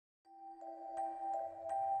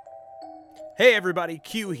Hey everybody,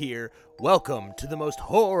 Q here. Welcome to the most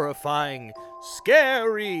horrifying,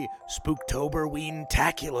 scary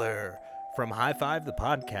Spooktoberween-tacular from High Five the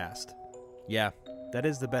Podcast. Yeah, that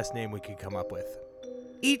is the best name we could come up with.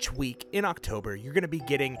 Each week in October, you're going to be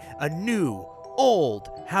getting a new, old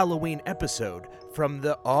Halloween episode from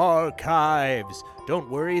the archives. Don't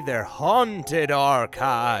worry, they're haunted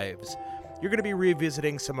archives. You're going to be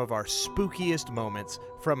revisiting some of our spookiest moments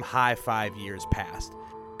from High Five years past,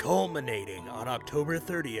 culminating on October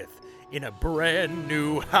 30th in a brand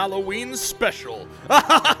new Halloween special.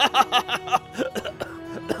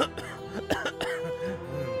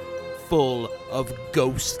 Full of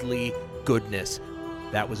ghostly goodness.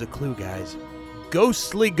 That was a clue, guys.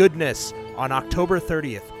 Ghostly goodness on October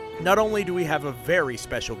 30th. Not only do we have a very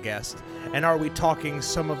special guest, and are we talking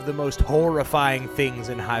some of the most horrifying things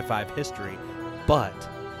in High Five history, but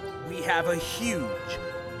we have a huge,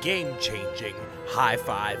 game-changing High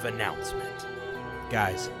Five announcement.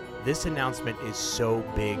 Guys, this announcement is so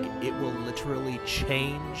big, it will literally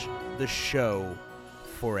change the show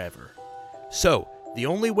forever. So, the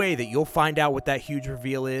only way that you'll find out what that huge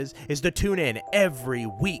reveal is to tune in every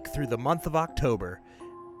week through the month of October.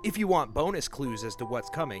 If you want bonus clues as to what's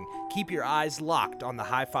coming, keep your eyes locked on the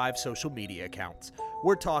High Five social media accounts.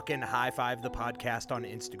 We're talking High Five the Podcast on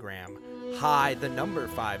Instagram, High the number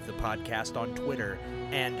 5 the Podcast on Twitter,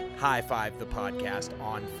 and High Five the Podcast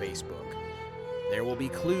on Facebook. There will be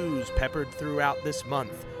clues peppered throughout this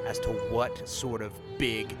month as to what sort of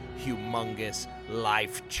big, humongous,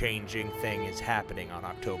 life-changing thing is happening on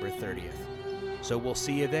October 30th. So we'll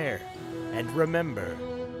see you there. And remember,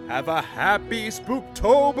 have a happy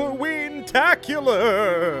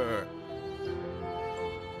Spooktoberween-tacular!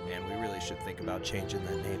 And we really should think about changing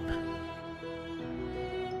that name.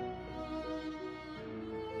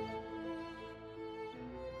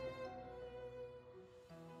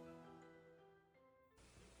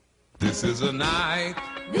 This is a night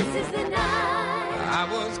I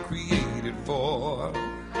was created for.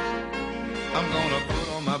 I'm gonna put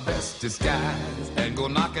on my best disguise and go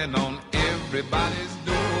knocking on everybody's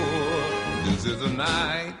door. This is the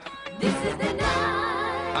night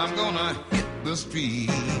I'm gonna hit the street.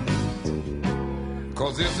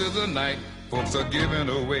 'Cause this is the night folks are giving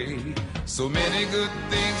away so many good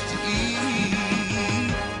things to eat.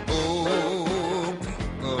 Oh,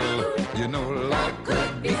 people, you know life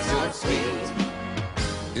could be so sweet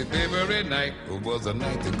if every night was a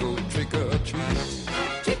night to go trick or treat.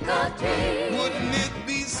 Trick or treat. Wouldn't it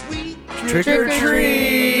be sweet? Trick or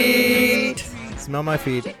treat! Smell my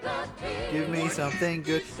feet. Give me something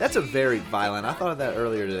good. That's a very violent. I thought of that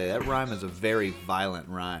earlier today. That rhyme is a very violent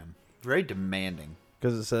rhyme. Very demanding.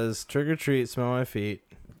 Because it says, trick or treat, smell my feet.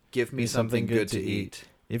 Give me something good to eat.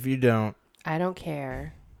 If you don't... I don't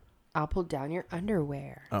care. I'll pull down your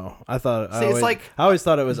underwear. Oh, I thought... See, it's like... I always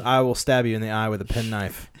thought it was, I will stab you in the eye with a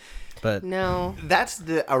penknife. But... No. That's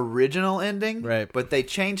the original ending. Right. But they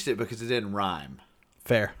changed it because it didn't rhyme.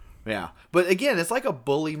 Fair. Yeah. But again, it's like a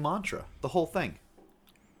bully mantra. The whole thing.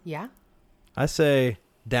 Yeah? I say,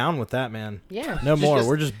 down with that, man. Yeah. No more. just-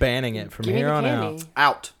 We're just banning it from Give me here the on candy. out.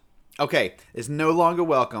 Out. Okay. It's no longer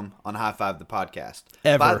welcome on High Five the Podcast.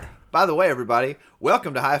 Ever. By the way, everybody,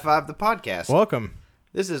 welcome to High Five the Podcast. Welcome.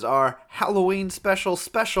 This is our Halloween special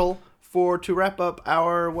to wrap up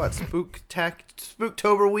our,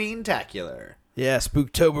 Spooktoberween-tacular. Yeah,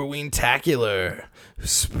 Spooktoberween-tacular.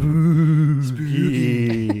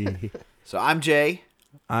 Spooky. So I'm Jay.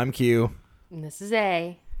 I'm Q. And this is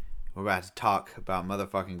A. We're about to talk about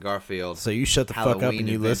motherfucking Garfield. So you shut the fuck up Halloween and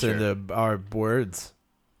you adventure. listen to our words.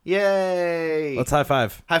 Yay! Let's high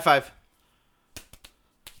five. High five.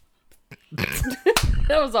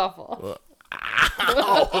 That was awful.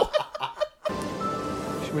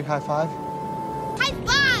 Should we high five?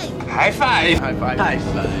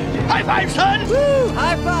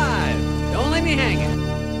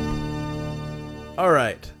 All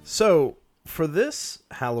right. So for this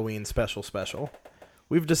Halloween special,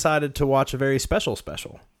 we've decided to watch a very special.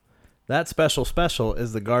 That special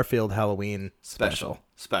is the Garfield Halloween special.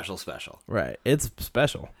 Special. Right. It's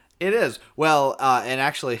special. It is. Well, and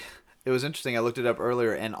actually, it was interesting. I looked it up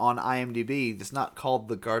earlier, and on IMDb, it's not called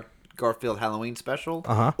the Garfield Halloween Special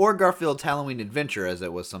or Garfield's Halloween Adventure, as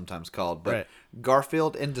it was sometimes called, but Right.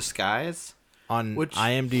 Garfield in Disguise, On Which-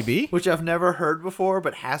 IMDb? which I've never heard before,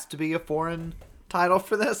 but has to be a foreign title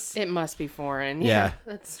for this. It must be foreign. Yeah.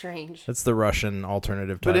 That's strange. That's the Russian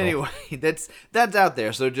alternative But title. anyway, that's out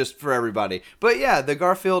there, so just for everybody. But yeah, the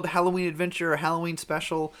Garfield Halloween Adventure, Halloween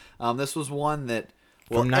Special. This was one that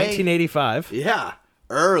From 1985. Yeah,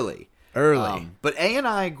 early. But A and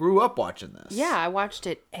I grew up watching this. Yeah, I watched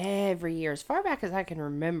it every year, as far back as I can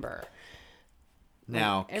remember.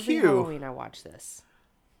 Now, Every Q, Halloween I watch this.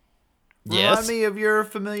 remind me of your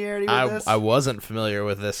familiarity with this. I wasn't familiar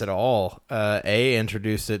with this at all. A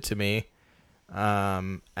introduced it to me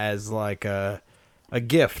as like a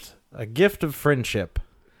gift of friendship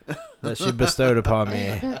that she bestowed upon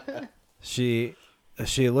me. She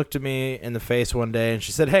looked at me in the face one day and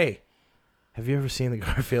she said, "Hey, have you ever seen the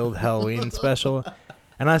Garfield Halloween special?"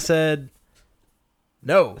 And I said,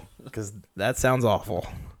 "No, because that sounds awful."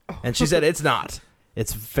 And she said, "It's not.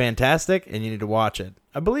 It's fantastic, and you need to watch it."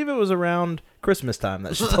 I believe it was around Christmas time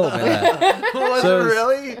that she told me that. Was So it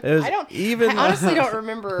really? It was I honestly don't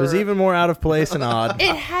remember. It was even more out of place and odd.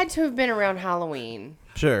 It had to have been around Halloween.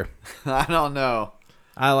 Sure. I don't know.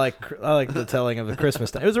 I like the telling of the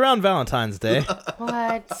Christmas time. It was around Valentine's Day.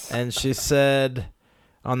 What? And she said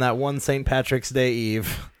on that one St. Patrick's Day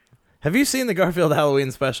Eve, "Have you seen the Garfield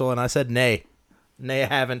Halloween special?" And I said, Nay, I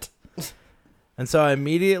haven't. And so I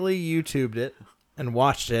immediately YouTubed it and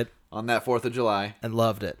watched it On that 4th of July. and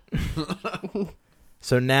loved it.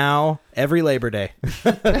 So now, every Labor Day,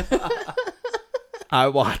 I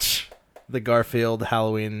watch the Garfield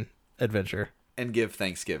Halloween adventure. And give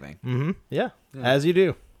Thanksgiving. Mm-hmm. Yeah, as you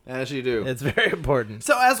do. As you do. It's very important.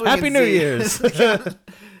 So as we Happy can New see- Year's.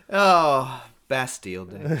 Oh, Bastille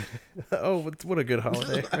Day. Oh, what a good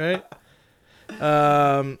holiday, right?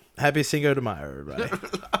 Happy Cinco de Mayo, everybody.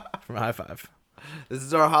 From High Five. This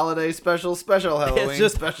is our holiday special Halloween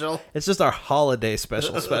special. It's just our holiday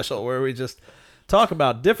special where we just talk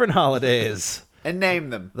about different holidays And name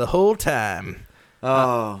them. the whole time.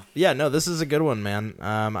 Oh. Yeah, no, this is a good one, man.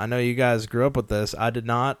 I know you guys grew up with this. I did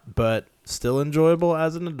not, but still enjoyable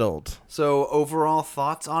as an adult. So overall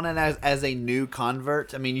thoughts on it as a new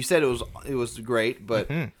convert? I mean, you said it was great, but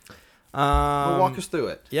walk us through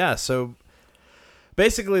it. Yeah, so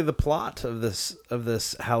basically the plot of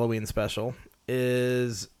this Halloween special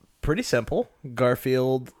is pretty simple.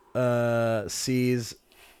 Garfield sees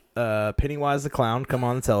Pennywise the Clown come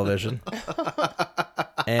on the television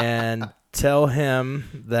and tell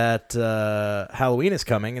him that Halloween is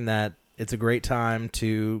coming and that it's a great time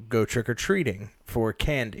to go trick-or-treating for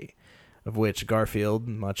candy, of which Garfield,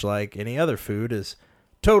 much like any other food, is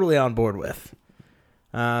totally on board with.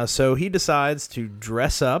 So he decides to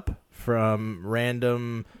dress up from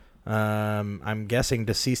random, I'm guessing,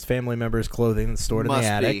 deceased family members' clothing that's stored in the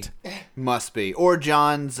attic. Must be. Or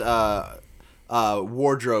John's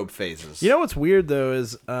wardrobe phases. You know what's weird, though,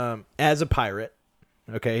 is as a pirate,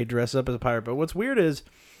 okay, he dresses up as a pirate, but what's weird is,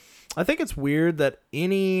 I think it's weird that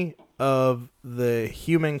any of the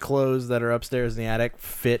human clothes that are upstairs in the attic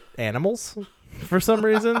fit animals for some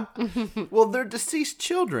reason. Well, they're deceased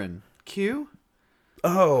children, Q.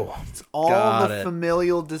 Oh, It's all got the it.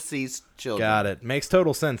 familial deceased children. Got it. Makes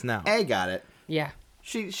total sense now. A got it. Yeah.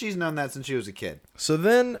 She's known that since she was a kid. So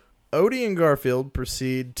then Odie and Garfield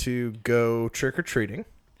proceed to go trick-or-treating.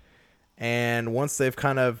 And once they've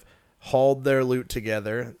kind of hauled their loot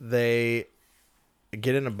together, they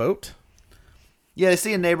get in a boat. Yeah, they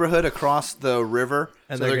see a neighborhood across the river,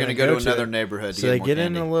 And so they're going to go to another neighborhood. So to they more get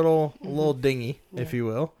candy. in a little dinghy, if you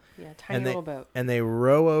will. Yeah, tiny And they, little boat. and they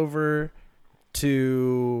row over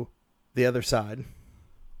to the other side.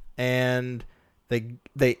 And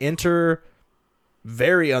they enter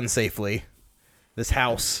very unsafely this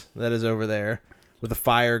house that is over there with a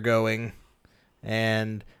fire going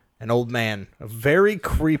and an old man, a very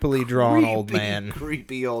creepily drawn old man.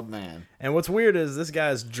 Creepy old man. And what's weird is this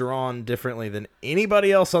guy's drawn differently than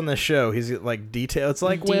anybody else on this show. He's got like detail. It's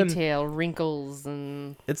like Detail, wrinkles,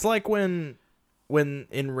 and it's like when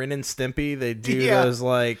in Ren and Stimpy they do Yeah. those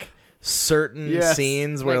like certain Yes.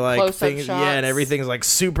 scenes where Like like close-up things, yeah, and shots. everything's like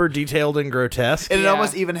super detailed and grotesque. And it Yeah.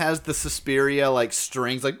 almost even has the Suspiria like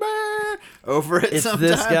strings like "Bah!" over it. It's sometimes.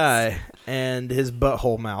 this guy and his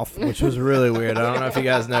butthole mouth, which was really weird. I don't know if you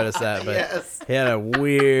guys noticed that, but Yes. he had a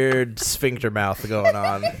weird sphincter mouth going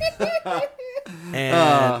on.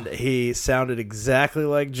 And he sounded exactly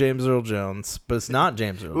like James Earl Jones, but it's not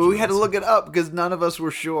James Earl Jones. Well, we had to look it up because none of us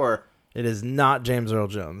were sure. It is not James Earl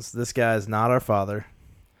Jones. This guy is not our father.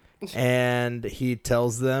 And he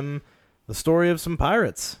tells them the story of some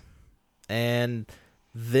pirates. And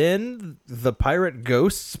then the pirate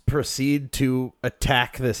ghosts proceed to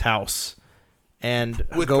attack this house. And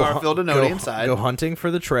With Garfield and Odie inside. Go hunting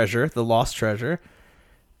for the treasure, the lost treasure.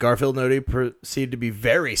 Garfield and Odie proceed to be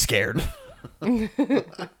very scared. And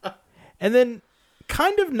then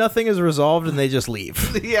kind of nothing is resolved and they just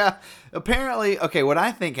leave. Yeah. Apparently, okay, what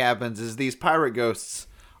I think happens is these pirate ghosts,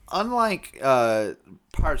 unlike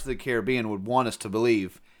Pirates of the Caribbean would want us to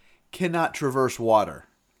believe, cannot traverse water.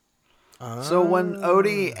 So when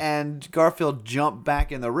Odie and Garfield jump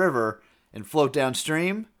back in the river and float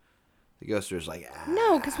downstream, The ghosts are just like,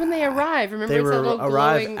 No, because when they arrive, remember They it's that little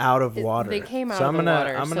arrive glowing, out of water. They came out So of I'm the gonna-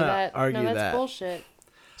 water. I'm so gonna that, argue no, that's that. bullshit.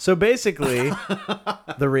 So basically,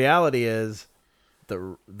 the reality is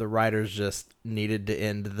the writers just needed to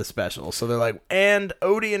end the special. So they're like, and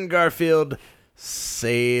Odie and Garfield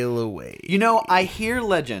sail away. you know, I hear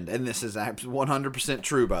legend, and this is 100%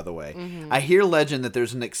 true, by the way. I hear legend that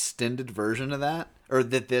there's an extended version of that, or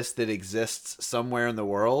that exists somewhere in the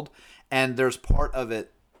world, and there's part of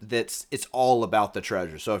it it's all about the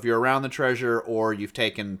treasure. So if you're around the treasure or you've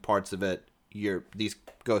taken parts of it, these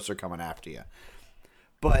ghosts are coming after you.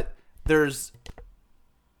 But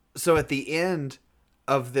so at the end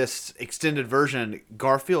of this extended version,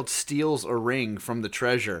 Garfield steals a ring from the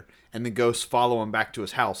treasure, and the ghosts follow him back to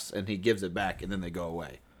his house, and he gives it back, and then they go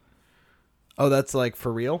away. Oh, that's like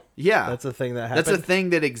for real? Yeah. That's a thing that happened? That's a thing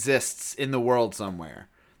that exists in the world somewhere.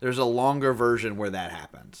 There's a longer version where that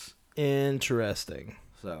happens. Interesting.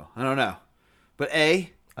 So, I don't know. But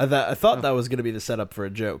I thought that was going to be the setup for a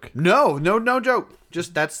joke. no joke.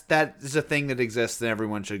 Just that is a thing that exists, and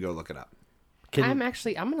everyone should go look it up. I'm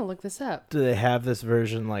gonna look this up. Do they have this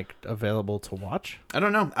version like available to watch? I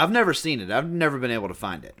don't know. I've never seen it. I've never been able to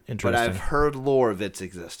find it. But Interesting. I've heard lore of its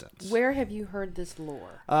existence. Where have you heard this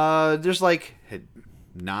lore? There's like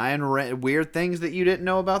 9 weird things that you didn't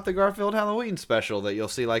know about the Garfield Halloween special that you'll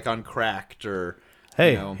see like on Cracked or.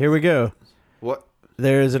 Hey, you know, here we go. what?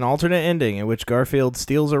 There is an alternate ending in which Garfield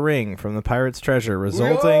steals a ring from the pirate's treasure,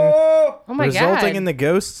 resulting Oh my resulting god! in the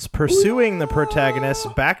ghosts pursuing the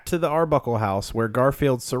protagonist back to the Arbuckle house where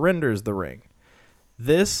Garfield surrenders the ring.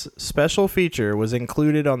 This special feature was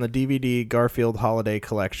included on the DVD Garfield Holiday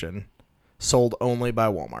Collection, sold only by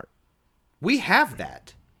Walmart. We have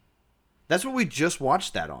that. That's what we just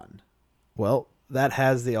watched that on. Well, that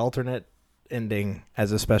has the alternate ending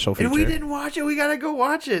as a special feature. And we didn't watch it. We gotta go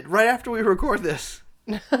watch it right after we record this.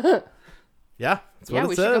 Yeah, that's yeah, what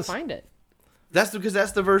we it should go says. find it. That's because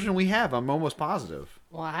that's the version we have. I'm almost positive.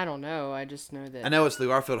 Well, I don't know. I just know that. I know it's the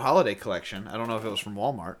Garfield Holiday Collection. I don't know if it was from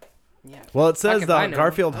Walmart. Yeah. Well, it says Fuck if the I know.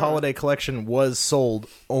 Garfield I don't know. Holiday Collection was sold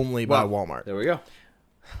only by Well, Walmart. There we go.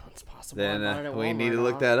 It's possible. Then I bought it at we need Walmart, to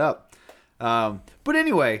look huh? that up. But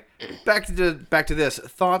anyway, back to this.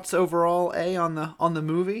 Thoughts overall, on the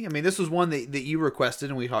movie. I mean, this was one that you requested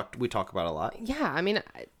and we talk about a lot. Yeah, I mean,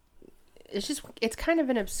 it's kind of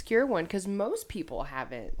an obscure one because most people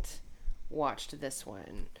haven't watched this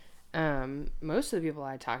one. Most of the people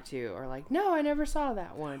I talk to are like, no, I never saw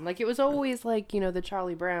that one. Like, it was always like, the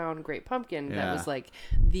Charlie Brown Great Pumpkin that Yeah. was like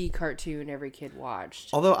the cartoon every kid watched.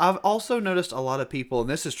 Although I've also noticed a lot of people, and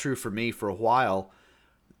this is true for me for a while,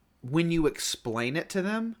 when you explain it to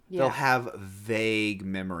them, Yeah. they'll have vague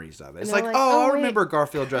memories of it. It's they're like, like, oh, "Oh, I wait, remember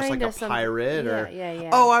Garfield dressed like a kinda something." pirate, or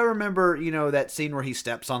Yeah. oh, I remember, that scene where he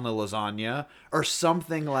steps on the lasagna, or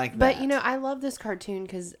something like But that. I love this cartoon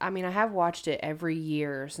because I have watched it every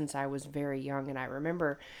year since I was very young, and I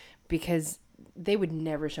remember because they would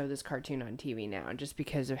never show this cartoon on TV now, just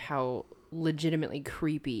because of how legitimately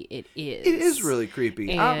creepy it is. It is really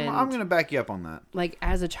creepy. I'm And- going to back you up on that. Like,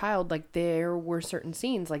 as a child, like, there were certain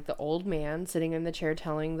scenes, like the old man sitting in the chair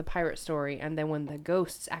telling the pirate story, and then when the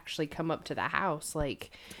ghosts actually come up to the house,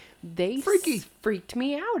 like, they Freaky. freaked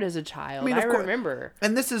me out as a child. mean, I of course- remember.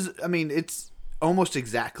 And this is, it's almost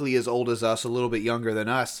exactly as old as us, a little bit younger than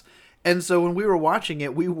us. And so when we were watching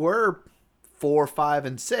it, we were 4, 5,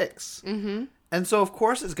 and 6. Mm-hmm. And so, of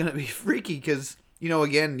course, it's going to be freaky because,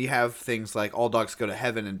 again, you have things like All Dogs Go to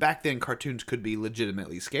Heaven. And back then, cartoons could be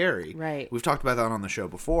legitimately scary. Right. We've talked about that on the show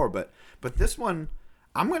before. But this one,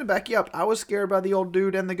 I'm going to back you up. I was scared by the old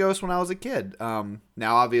dude and the ghost when I was a kid. Now,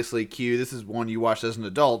 obviously, Q, this is one you watched as an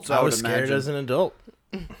adult. So I, I would was scared imagine, as an adult.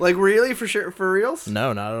 Like, really? For reals?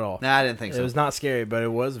 No, not at all. Nah, I didn't think It so. was not scary, but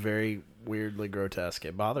it was very weirdly grotesque.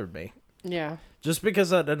 It bothered me. Yeah. Just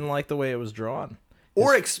because I didn't like the way it was drawn.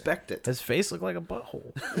 Or expect it. His face looked like a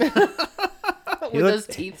butthole. With those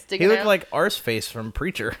teeth sticking He looked out. like Arseface from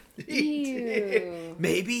Preacher. Ew.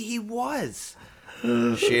 Maybe he was.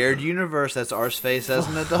 Shared universe. That's Arseface as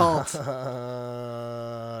an adult.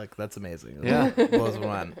 That's amazing. Yeah. Blows my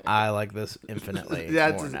mind. I like this infinitely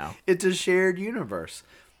more now. It's a shared universe.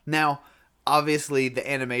 Now, obviously, the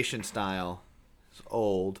animation style is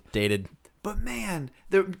old. Dated. But man,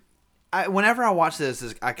 whenever I watch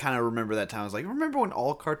this, I kind of remember that time. I was like, remember when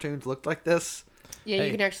all cartoons looked like this? Yeah, Hey.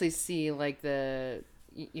 you can actually see, like, the,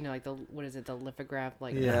 like the, what is it, the lithograph,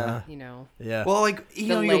 like, Yeah. Yeah. Well, like, the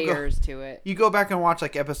you'll layers to it. you go back and watch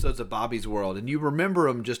like episodes of Bobby's World, and you remember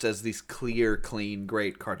them just as these clear, clean,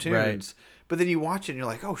 great cartoons. Right. But then you watch it, and you're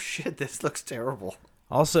like, oh shit, this looks terrible.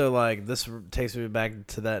 Also, like, this takes me back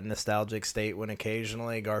to that nostalgic state when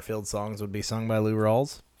occasionally Garfield songs would be sung by Lou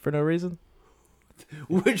Rawls. for no reason.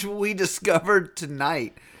 Which we discovered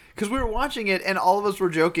tonight. Because we were watching it, and all of us were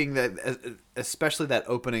joking that, especially that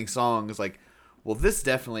opening song, is like, well, this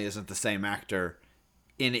definitely isn't the same actor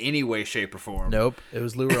in any way, shape, or form. Nope, it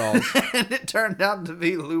was Lou Rawls. And it turned out to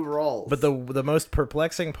be Lou Rawls. But the most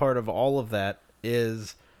perplexing part of all of that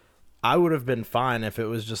is I would have been fine if it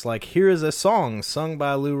was just like, here is a song sung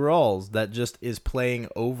by Lou Rawls that just is playing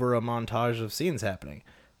over a montage of scenes happening.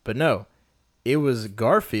 But no, it was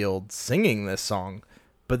Garfield singing this song.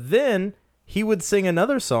 But then he would sing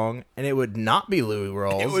another song, and it would not be Lou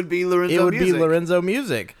Rawls. It would be Lorenzo It would Music. be Lorenzo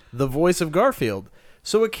Music, the voice of Garfield.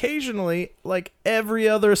 So occasionally, like every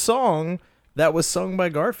other song that was sung by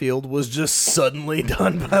Garfield was just suddenly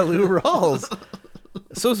done by Lou Rawls.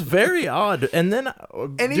 So it's very odd. And then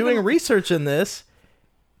doing research in this,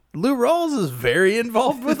 Lou Rawls is very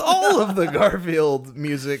involved with all of the Garfield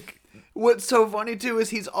music. What's so funny, too, is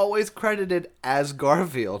he's always credited as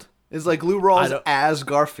Garfield. It's like Lou Rawls as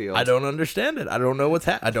Garfield. I don't understand it. I don't know what's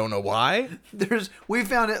I don't know why. We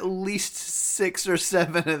found at least 6 or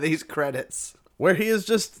 7 of these credits. Where he is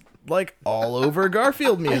just, like, all over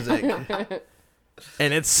Garfield music.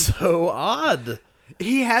 And it's so odd.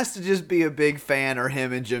 He has to just be a big fan, or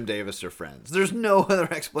him and Jim Davis are friends. There's no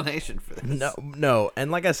other explanation for this. No. And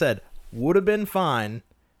like I said, would have been fine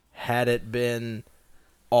had it been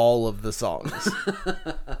all of the songs.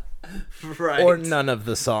 Right. Or none of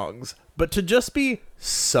the songs. But to just be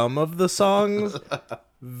some of the songs,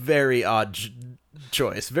 very odd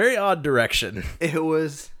choice. Very odd direction. It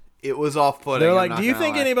was off-putting. They're like, do you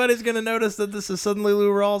think anybody's going to notice that this is suddenly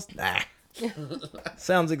Lou Rawls? Nah.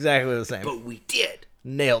 Sounds exactly the same. But we did.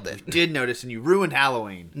 Nailed it. Did notice, and you ruined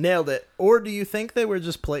Halloween. Nailed it. Or do you think they were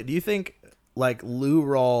just do you think, like, Lou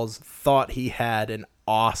Rawls thought he had an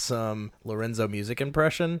awesome Lorenzo Music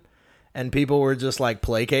impression? And people were just, like,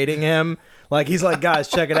 placating him. Like, he's like, guys,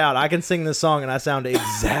 check it out. I can sing this song, and I sound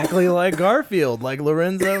exactly like Garfield, like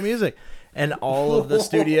Lorenzo Music. And all of the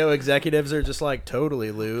studio executives are just like,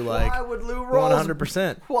 totally, Lou. Like, why would Lou Rawls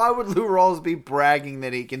 100%. Why would Lou Rawls be bragging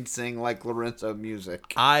that he can sing like Lorenzo Music?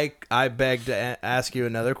 I beg to ask you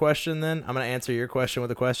another question then. I'm going to answer your question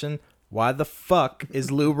with a question. Why the fuck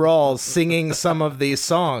is Lou Rawls singing some of these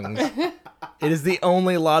songs? It is the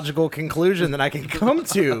only logical conclusion that I can come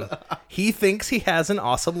to. He thinks he has an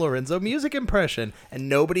awesome Lorenzo Music impression, and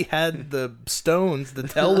nobody had the stones to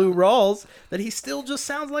tell Lou Rawls that he still just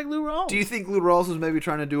sounds like Lou Rawls. Do you think Lou Rawls was maybe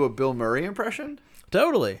trying to do a Bill Murray impression?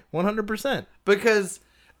 Totally, 100%. Because,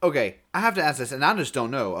 okay, I have to ask this, and I just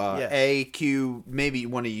don't know. Yes. A, Q, maybe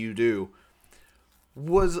one of you do.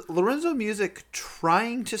 Was Lorenzo Music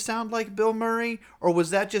trying to sound like Bill Murray, or was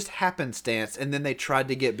that just happenstance, and then they tried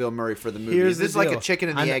to get Bill Murray for the movie? Here's Is this the like deal. a chicken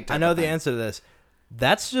and the egg type I know of the thing? answer to this.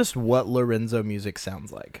 That's just what Lorenzo Music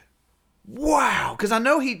sounds like. Wow, because I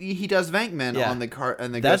know he does Venkman Yeah. on the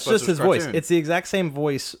That's just Ghostbusters his voice. cartoon. It's the exact same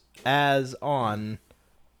voice as on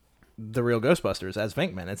the real Ghostbusters as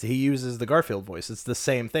Venkman. He uses the Garfield voice. It's the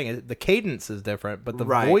same thing. The cadence is different, but the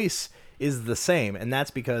Right. voice is the same, and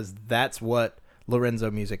that's because that's what Lorenzo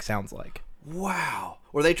Music sounds like. Wow.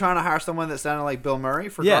 Were they trying to hire someone that sounded like Bill Murray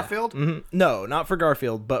for Garfield? Mhm. No, not for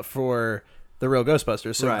Garfield, but for the real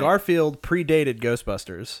Ghostbusters. So Right. Garfield predated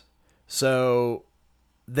Ghostbusters. So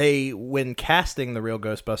when casting the real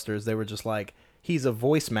Ghostbusters, they were just like, he's a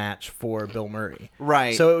voice match for Bill Murray.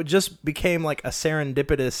 Right. So it just became like a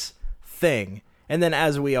serendipitous thing. And then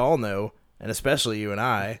as we all know, and especially you and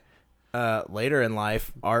I, later in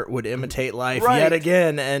life, art would imitate life Right. yet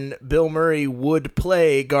again, and Bill Murray would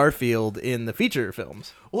play Garfield in the feature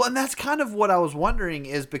films. Well, and that's kind of what I was wondering,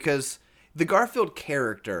 is because the Garfield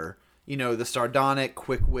character, you know, the sardonic,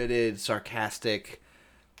 quick-witted, sarcastic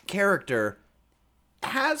character,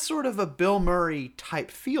 has sort of a Bill Murray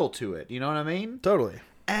type feel to it. You know what I mean? Totally.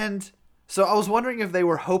 And so I was wondering if they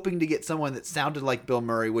were hoping to get someone that sounded like Bill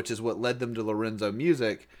Murray, which is what led them to Lorenzo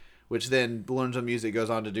Music, which then Lorenzo Music goes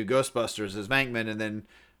on to do Ghostbusters as Venkman, and then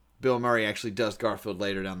Bill Murray actually does Garfield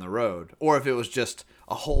later down the road. Or if it was just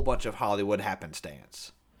a whole bunch of Hollywood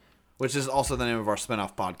happenstance, which is also the name of our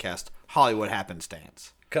spinoff podcast, Hollywood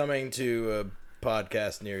Happenstance. Coming to a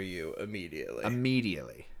podcast near you immediately.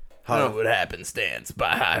 Immediately. Hollywood Happenstance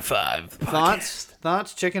by High Five.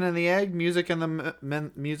 Thoughts? Chicken and the egg? Music and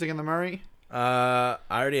the Murray? I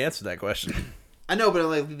already answered that question. I know, but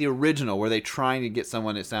like the original, were they trying to get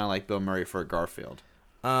someone that sounded like Bill Murray for Garfield?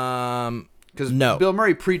 Because No. Bill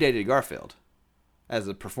Murray predated Garfield as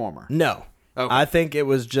a performer. No. Okay. I think it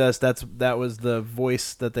was just that was the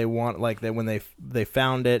voice that they want, like that when they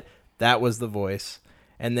found it, that was the voice,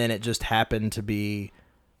 and then it just happened to be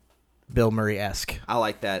Bill Murray-esque. I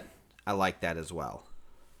like that. I like that as well.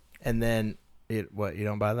 And then What, you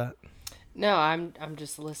don't buy that? No, I'm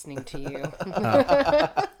just listening to you.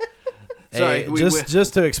 Sorry,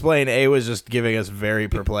 Just to explain, A was just giving us very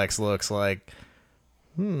perplexed looks like,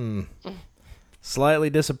 slightly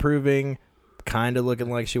disapproving, kind of looking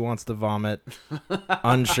like she wants to vomit,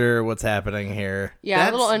 unsure what's happening here. Yeah,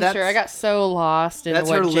 a little unsure. I got so lost in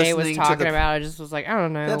what Jay was listening to talking about. I just was like, I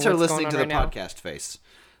don't know. That's her listening to the podcast face.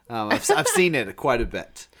 I've seen it quite a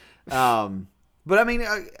bit. But I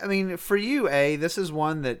mean, for you, this is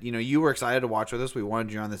one that you were excited to watch with us. We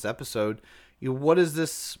wanted you on this episode. What does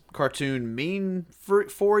this cartoon mean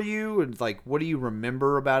for you? And like, what do you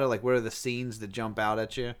remember about it? Like, what are the scenes that jump out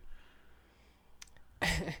at you?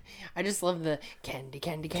 I just love the candy.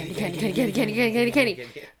 Just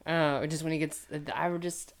when he gets, I would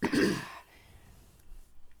just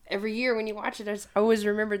every year when you watch it, I just always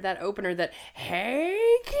remembered that opener. That hey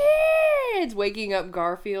kids, waking up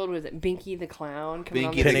Garfield. Was it Binky the Clown?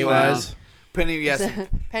 Pennywise.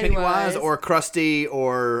 Pennywise or Krusty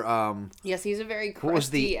or yes, he's a very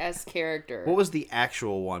Krusty-esque character. What was the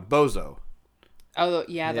actual one? Bozo. Oh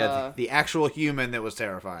yeah, the actual human that was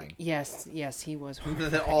terrifying. Yes, he was.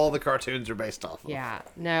 That all the cartoons are based off of. Yeah,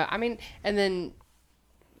 no, I mean, and then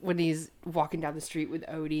when he's walking down the street with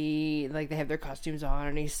Odie, like they have their costumes on,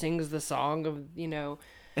 and he sings the song of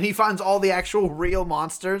and he finds all the actual real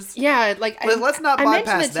monsters. Yeah, like let's not I bypass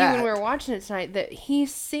mentioned it to you when that. we were watching it tonight that he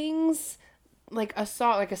sings like a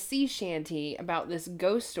song, like a sea shanty about this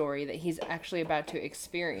ghost story that he's actually about to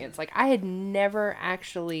experience. Like I had never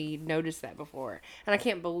actually noticed that before, and I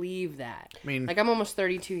can't believe that. I mean, like I'm almost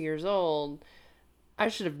 32 years old. I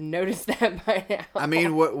should have noticed that by now. I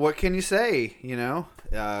mean, what can you say?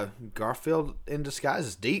 Garfield in disguise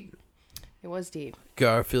is deep. It was deep.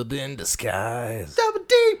 Garfield in disguise. Double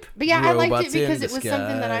deep. But yeah, I liked it Robots in because it was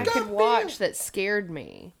something that I could Garfield. watch that scared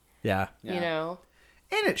me. Yeah. You know?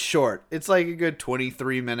 And it's short. It's like a good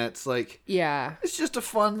 23 minutes. Like, Yeah. it's just a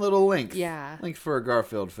fun little length. Yeah. Like for a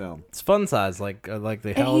Garfield film. It's fun size, like the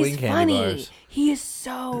And Halloween he's candy funny. bars. He is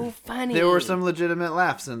so funny. There were some legitimate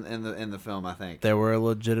laughs in the film, I think. There were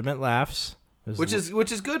legitimate laughs. Which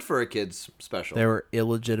is good for a kid's special. There were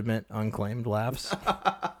illegitimate, unclaimed laughs.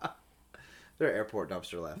 They're airport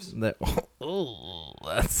dumpster laughs.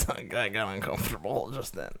 I got uncomfortable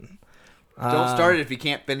just then. Don't start it if you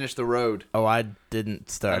can't finish the road. Oh, I didn't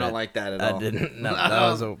start. I don't like that at all. I didn't. No,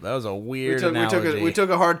 that was a weird analogy. We took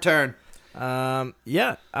a hard turn.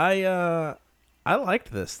 Yeah, I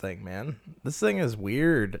liked this thing, man. This thing is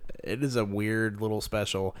weird. It is a weird little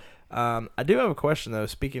special. I do have a question though.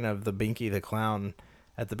 Speaking of the Binky the Clown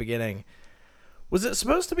at the beginning, was it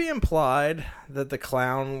supposed to be implied that the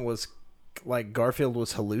clown was like Garfield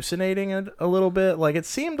was hallucinating it a little bit? Like it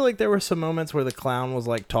seemed like there were some moments where the clown was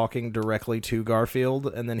like talking directly to Garfield,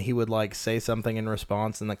 and then he would like say something in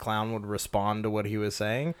response, and the clown would respond to what he was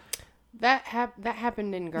saying. That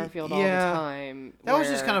happened in Garfield all the time. That was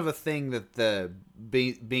just kind of a thing that the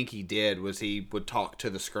Binky did, was he would talk to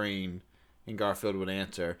the screen and Garfield would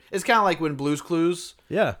answer. It's kind of like when Blue's Clues.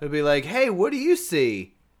 Yeah. It'd be like, hey, what do you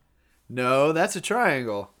see? No, that's a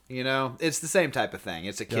triangle. It's the same type of thing.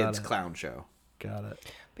 It's a kid's clown show. Got it.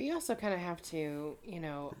 But you also kind of have to,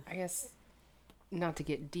 I guess, not to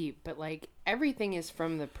get deep, but like everything is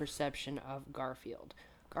from the perception of Garfield.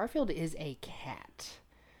 Garfield is a cat.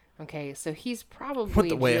 Okay, so he's probably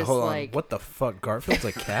hold like... on. What the fuck? Garfield's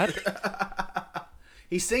a cat?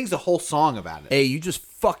 He sings a whole song about it. Hey, you just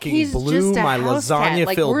fucking He's blew just a my house cat.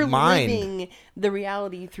 Like, lasagna-filled we're mind. living the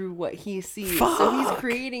reality through what he sees. Fuck. So he's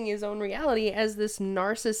creating his own reality as this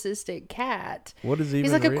narcissistic cat. What is even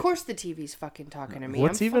He's like, real? of course the TV's fucking talking to me.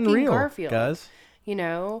 What's I'm even fucking real, Garfield. guys?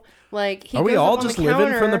 Like he Are we goes all up on just the living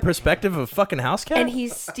from counter the perspective of fucking house cat? and he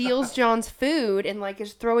steals John's food and like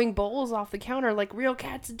is throwing bowls off the counter like real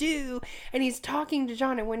cats do. And he's talking to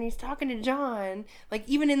John, and when he's talking to John, like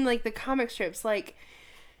even in like the comic strips, like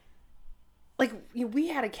we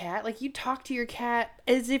had a cat. Like you talk to your cat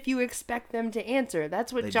as if you expect them to answer.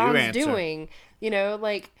 That's what John's doing.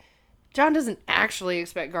 Like John doesn't actually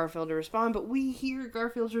expect Garfield to respond, but we hear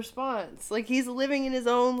Garfield's response. Like he's living in his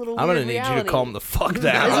own little I'm weird gonna need reality. you to calm the fuck down.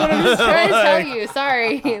 That's what I'm just trying to tell you.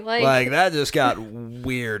 Sorry. Like that just got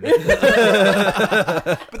weird. But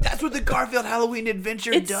that's what the Garfield Halloween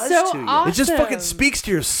Adventure does so to you. awesome. It just fucking speaks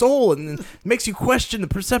to your soul and makes you question the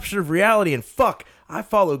perception of reality. And fuck, I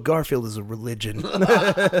follow Garfield as a religion.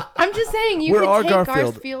 I'm just saying, you Where could are take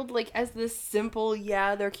Garfield? Garfield like as this simple,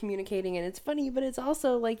 they're communicating and it's funny, but it's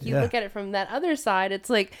also like you look at it from that other side. It's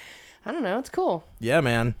like, I don't know, it's cool. Yeah,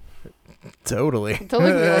 man. Totally.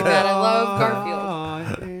 Totally feel like that. I love Garfield. I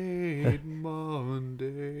hate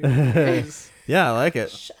Mondays. Yeah, I like it.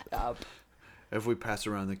 Shut up. if we pass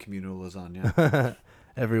around the communal lasagna.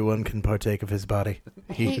 Everyone can partake of his body.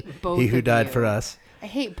 I hate both He who of died you. for us. I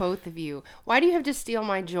hate both of you. Why do you have to steal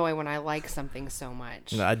my joy when I like something so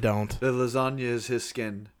much? No, I don't. The lasagna is his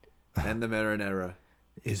skin, and the marinara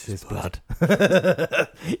Is his blood.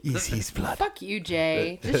 Is his blood. Fuck you,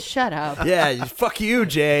 Jay. Just shut up. Yeah, fuck you,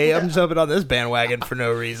 Jay. I'm jumping on this bandwagon for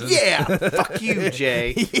no reason. Yeah, fuck you,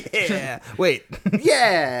 Jay. Yeah. Wait.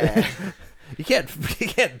 Yeah. You can't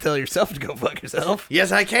tell yourself to go fuck yourself.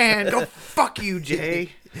 Yes, I can. Go fuck you,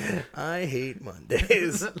 Jay. I hate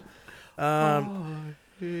Mondays. All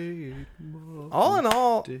in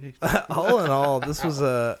all, this is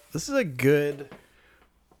a good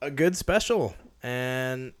special,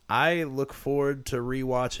 and I look forward to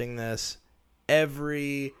rewatching this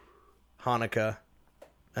every Hanukkah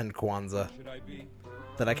and Kwanzaa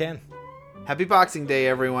that I can. Happy Boxing Day,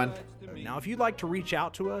 everyone. Now, if you'd like to reach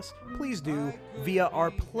out to us, please do via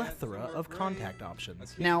our plethora of contact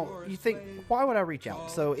options. Now, you think, why would I reach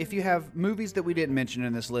out? So if you have movies that we didn't mention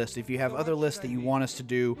in this list, if you have other lists that you want us to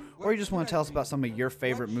do, or you just want to tell us about some of your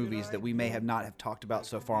favorite movies that we may have not have talked about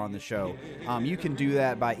so far on the show, you can do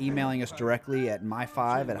that by emailing us directly at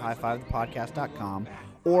my5@highfivethepodcast.com,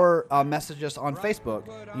 or message us on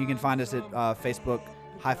Facebook. You can find us at Facebook,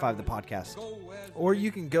 High Five the Podcast. Or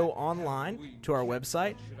you can go online to our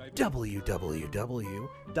website,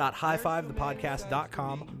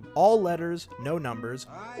 www.highfivethepodcast.com, all letters, no numbers,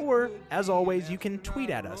 or, as always, you can tweet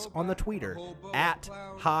at us on the Twitter, at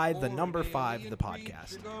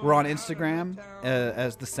 @5thepodcast. We're on Instagram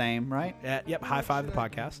as the same, right? Yep, High Five the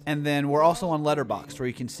Podcast. And then we're also on Letterboxd, where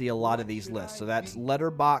you can see a lot of these lists. So that's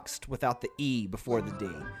Letterboxd without the E before the D.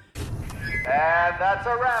 And that's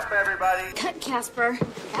a wrap, everybody. Cut, Casper.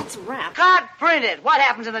 That's a wrap. Cut! Print it! What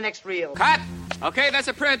happens in the next reel? Cut! Okay, that's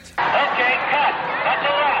a print. Okay, cut. That's a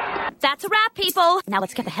wrap. That's a wrap, people. Now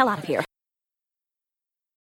let's get the hell out of here.